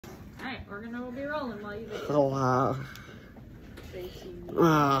Alright, we're gonna be rolling while you do. Oh, wow.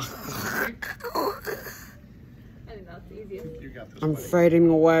 I think that's the easiest. You got this, I'm buddy. fading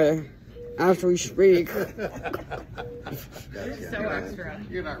away as we speak. You're so extra.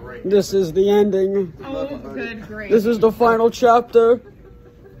 You're not right. This is the ending. Oh, good grief. This is the final chapter.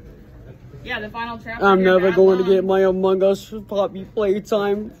 Yeah, the final chapter. I'm Your never bad going to mom. get my Among Us Poppy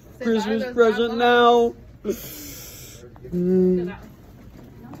playtime Christmas those present bad now.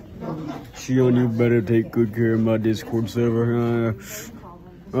 Shion, you better take good care of my Discord server.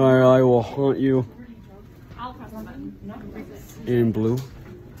 I will haunt you. I'll press the button. In blue.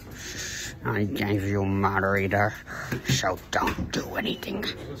 I gave you moderator, so don't do anything.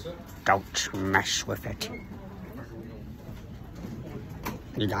 Don't mess with it.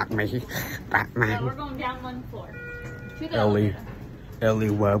 You got me, So Batman. we're going down one floor. To the Ellie,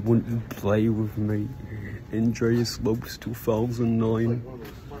 elevator. why wouldn't you play with me? Enjoy Slopes 2009.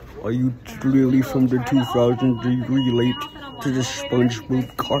 Are you really from the 2000s? Do you relate to the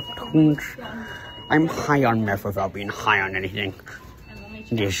SpongeBob cartoons? I'm high on meth without being high on anything.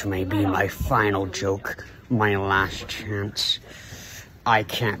 This may be my final joke, my last chance. I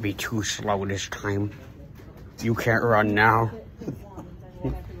can't be too slow this time. You can't run now.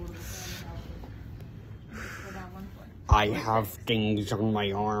 I have things on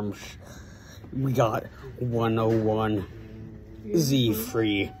my arms. We got 101 Z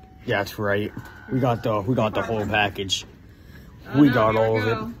free. That's right. We got the whole package. We got all of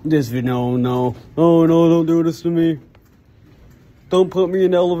it. This video, no. Oh no, don't do this to me. Don't put me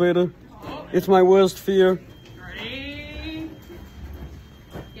in the elevator. It's my worst fear. Ready?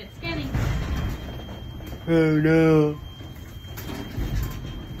 Get skinny. Oh no.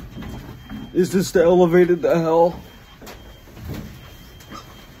 Is this the elevator to hell?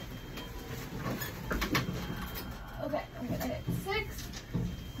 Okay, I'm gonna hit 6.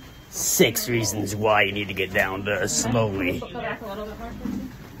 6 reasons why you need to get down there slowly. Go back a little bit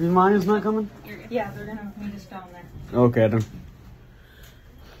more. Mine is not coming? Yeah, they're gonna meet us down there. Okay then.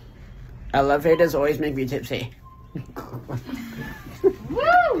 Elevators always make me tipsy.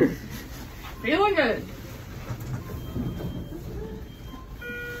 Woo! Feeling good.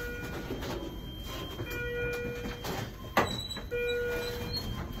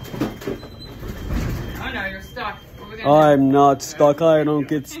 Oh no, you're stuck. What are we gonna I'm not stuck. I don't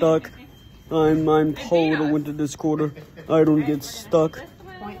get stuck. I'm total into this quarter. I don't get stuck.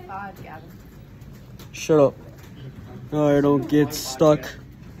 0.5, Gavin. Shut up. I don't get stuck.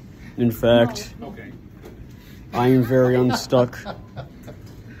 In fact, I am very unstuck.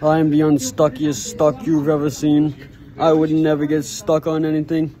 I am the unstuckiest stuck you've ever seen. I would never get stuck on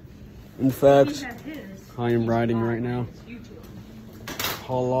anything. In fact, I am riding right now.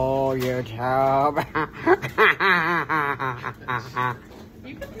 Hello, YouTube.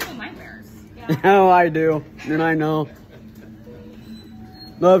 You give people nightmares. Oh, I do. And I know.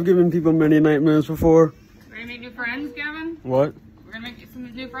 I've given people many nightmares before. We're gonna make new friends, Gavin? What? We're gonna make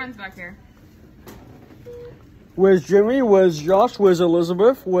some new friends back here. Where's Jimmy? Where's Josh? Where's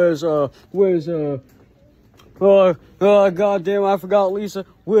Elizabeth? Where's goddamn, I forgot Lisa.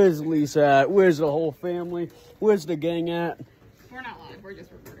 Where's Lisa at? Where's the whole family? Where's the gang at? We're not live, we're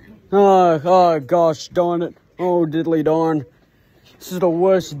just recording. Gosh darn it. Oh, diddly darn. This is the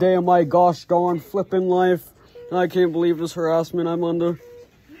worst day of my gosh darn flipping life. I can't believe this harassment I'm under.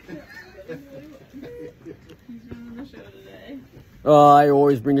 I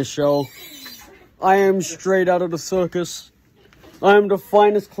always bring a show. I am straight out of the circus. I am the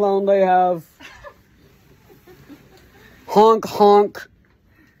finest clown they have. Honk, honk.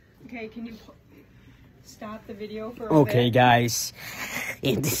 Okay, can you stop the video for a Okay, bit? guys.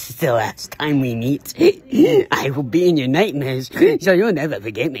 If this is the last time we meet, I will be in your nightmares, so you'll never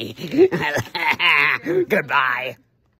forget me. Goodbye.